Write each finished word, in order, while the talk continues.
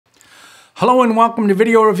Hello and welcome to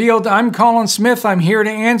Video Revealed. I'm Colin Smith. I'm here to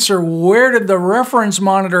answer, where did the reference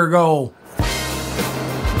monitor go?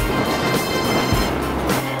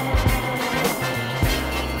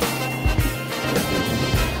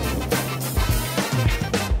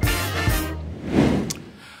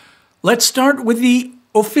 Let's start with the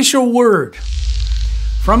official word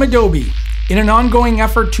from Adobe. In an ongoing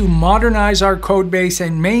effort to modernize our code base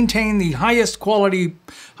and maintain the highest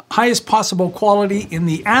possible quality in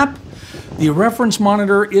the app, the reference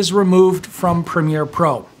monitor is removed from Premiere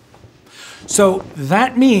Pro. So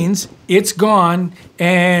that means it's gone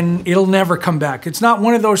and it'll never come back. It's not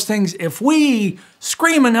one of those things, if we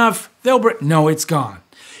scream enough, they'll break. No, it's gone.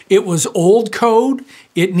 It was old code.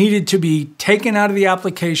 It needed to be taken out of the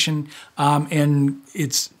application and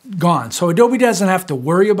it's gone. So Adobe doesn't have to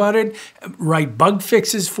worry about it, write bug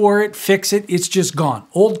fixes for it, fix it. It's just gone.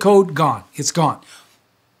 Old code, gone. It's gone.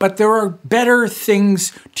 But there are better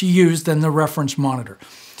things to use than the reference monitor.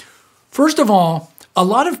 First of all, a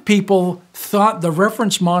lot of people thought the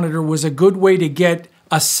reference monitor was a good way to get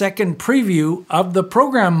a second preview of the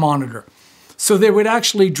program monitor. So they would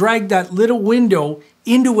actually drag that little window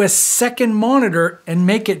into a second monitor and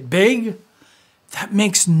make it big. That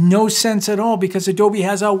makes no sense at all because Adobe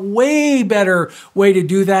has a way better way to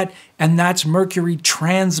do that, and that's Mercury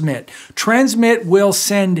Transmit. Transmit will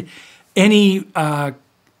send any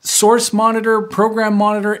source monitor, program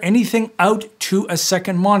monitor, anything out to a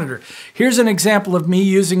second monitor. Here's an example of me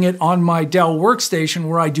using it on my Dell workstation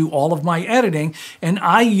where I do all of my editing, and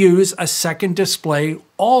I use a second display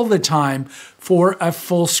all the time for a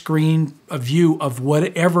full screen view of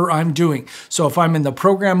whatever I'm doing. So if I'm in the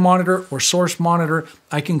program monitor or source monitor,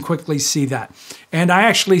 I can quickly see that. And I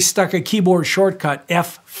actually stuck a keyboard shortcut,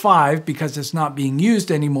 F5, because it's not being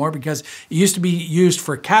used anymore, because it used to be used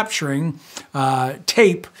for capturing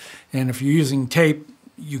tape. And if you're using tape,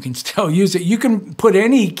 you can still use it. You can put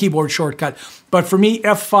any keyboard shortcut, but for me,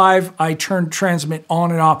 F5, I turn transmit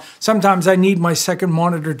on and off. Sometimes I need my second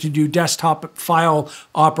monitor to do desktop file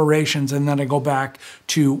operations, and then I go back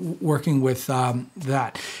to working with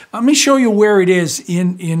that. Let me show you where it is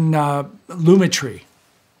in Lumetri.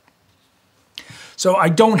 So I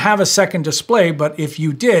don't have a second display, but if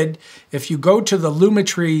you did, if you go to the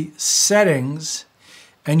Lumetri settings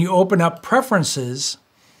and you open up preferences,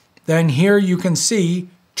 then here you can see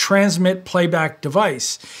transmit playback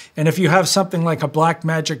device. And if you have something like a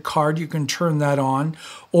Blackmagic card, you can turn that on,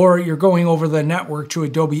 or you're going over the network to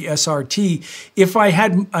Adobe SRT. If I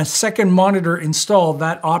had a second monitor installed,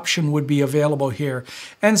 that option would be available here.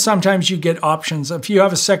 And sometimes you get options. If you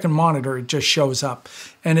have a second monitor, it just shows up.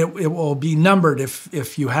 And it will be numbered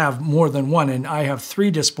if you have more than one, and I have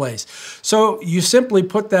 3 displays. So you simply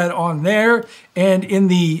put that on there, and in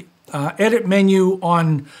the edit menu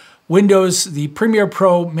on Windows, the Premiere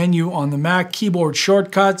Pro menu on the Mac, keyboard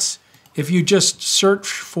shortcuts, if you just search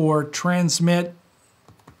for transmit,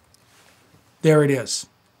 there it is.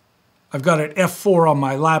 I've got an F4 on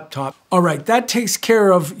my laptop. All right, that takes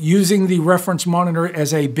care of using the reference monitor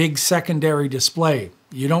as a big secondary display.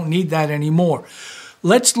 You don't need that anymore.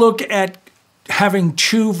 Let's look at having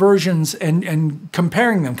 2 versions and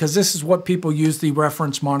comparing them, because this is what people use the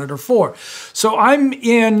reference monitor for. So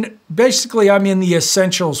basically I'm in the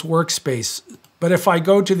Essentials workspace, but if I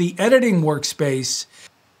go to the editing workspace,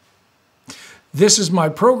 this is my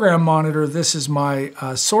program monitor, this is my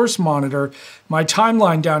source monitor, my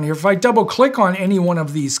timeline down here. If I double click on any one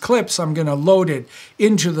of these clips, I'm going to load it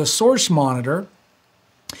into the source monitor.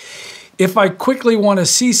 If I quickly want to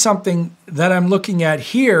see something that I'm looking at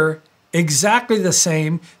here, exactly the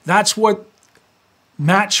same, that's what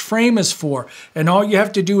match frame is for. And all you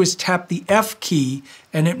have to do is tap the F key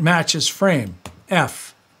and it matches frame.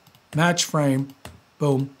 F, match frame,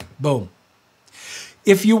 boom, boom.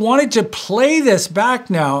 If you wanted to play this back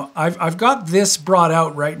now, I've got this brought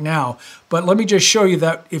out right now, but let me just show you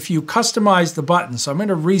that if you customize the button, so I'm going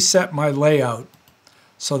to reset my layout,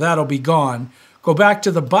 so that'll be gone. Go back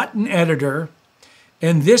to the button editor,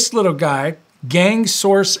 and this little guy, Gang,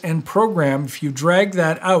 Source, and Program, if you drag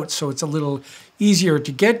that out so it's a little easier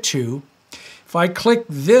to get to, if I click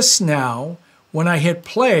this now, when I hit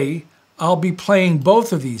play, I'll be playing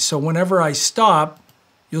both of these. So whenever I stop,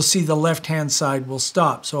 you'll see the left-hand side will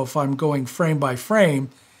stop. So if I'm going frame by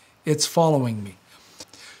frame, it's following me.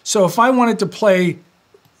 So if I wanted to play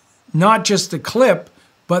not just the clip,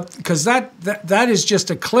 but because that is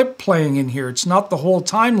just a clip playing in here, it's not the whole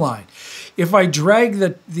timeline. If I drag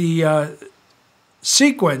the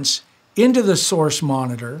sequence into the source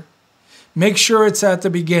monitor, make sure it's at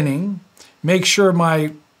the beginning, make sure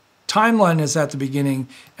my timeline is at the beginning,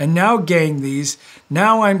 and now gang these.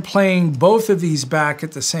 Now I'm playing both of these back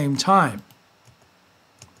at the same time.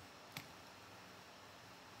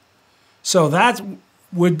 So that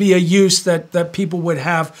would be a use that people would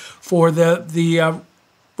have for the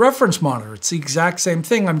reference monitor. It's the exact same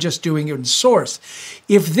thing. I'm just doing it in source.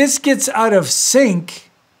 If this gets out of sync,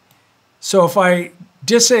 so if I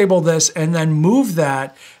disable this and then move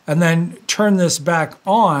that and then turn this back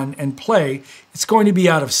on and play, it's going to be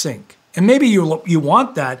out of sync. And maybe you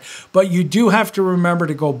want that, but you do have to remember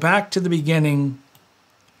to go back to the beginning,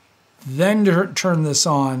 then turn this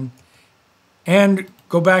on, and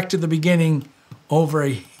go back to the beginning over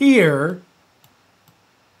here.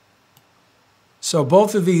 So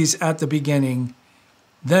both of these at the beginning,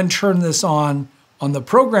 then turn this on the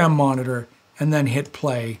program monitor, and then hit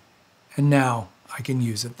play, and now I can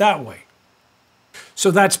use it that way.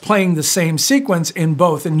 So that's playing the same sequence in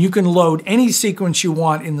both, and you can load any sequence you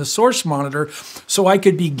want in the source monitor. So I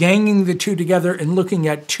could be ganging the two together and looking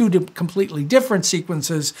at two completely different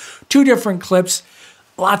sequences, two different clips,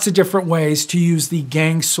 lots of different ways to use the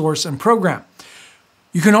gang source and program.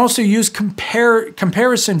 You can also use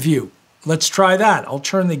comparison view. Let's try that. I'll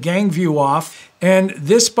turn the gang view off, and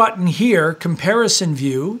this button here, comparison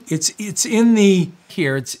view, it's in the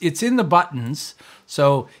buttons,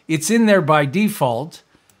 so it's in there by default.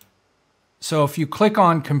 So if you click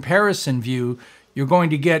on comparison view, you're going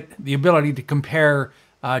to get the ability to compare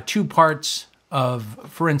two parts of,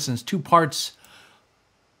 for instance, two parts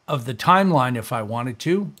of the timeline if I wanted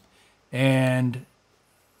to, and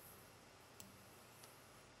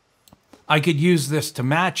I could use this to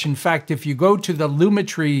match. In fact, if you go to the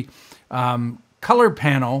Lumetri color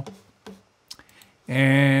panel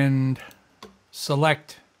and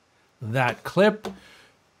select that clip,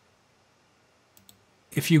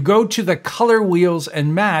 if you go to the color wheels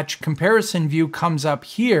and match, comparison view comes up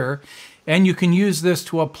here, and you can use this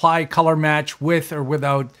to apply color match with or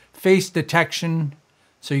without face detection.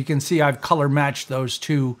 So you can see I've color matched those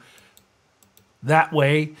two that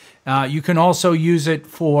way. You can also use it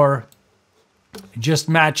for just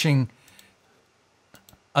matching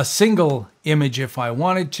a single image if I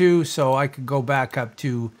wanted to. So I could go back up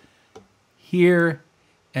to here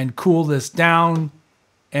and cool this down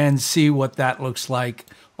and see what that looks like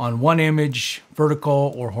on one image,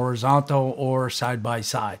 vertical or horizontal or side by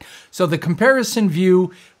side. So the comparison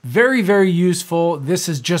view, very, very useful. This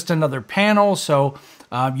is just another panel, so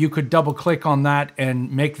you could double click on that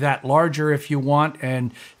and make that larger if you want.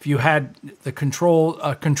 And if you had the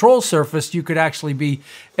control surface, you could actually be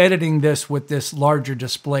editing this with this larger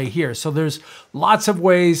display here. So there's lots of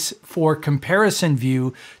ways for comparison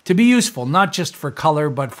view to be useful, not just for color,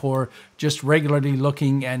 but for just regularly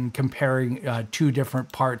looking and comparing two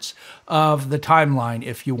different parts of the timeline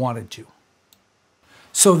if you wanted to.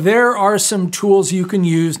 So there are some tools you can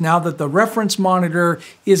use now that the reference monitor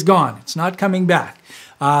is gone. It's not coming back.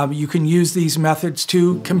 You can use these methods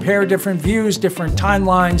to compare different views, different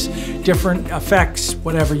timelines, different effects,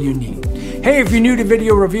 whatever you need. Hey, if you're new to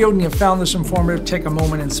Video Revealed and you found this informative, take a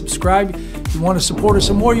moment and subscribe. If you want to support us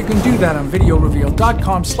some more, you can do that on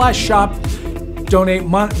VideoRevealed.com/shop. Donate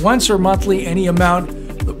once or monthly, any amount.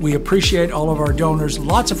 We appreciate all of our donors.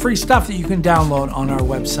 Lots of free stuff that you can download on our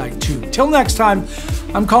website too. Till next time,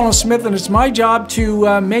 I'm Colin Smith, and it's my job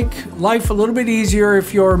to make life a little bit easier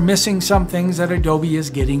if you're missing some things that Adobe is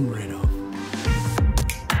getting rid of.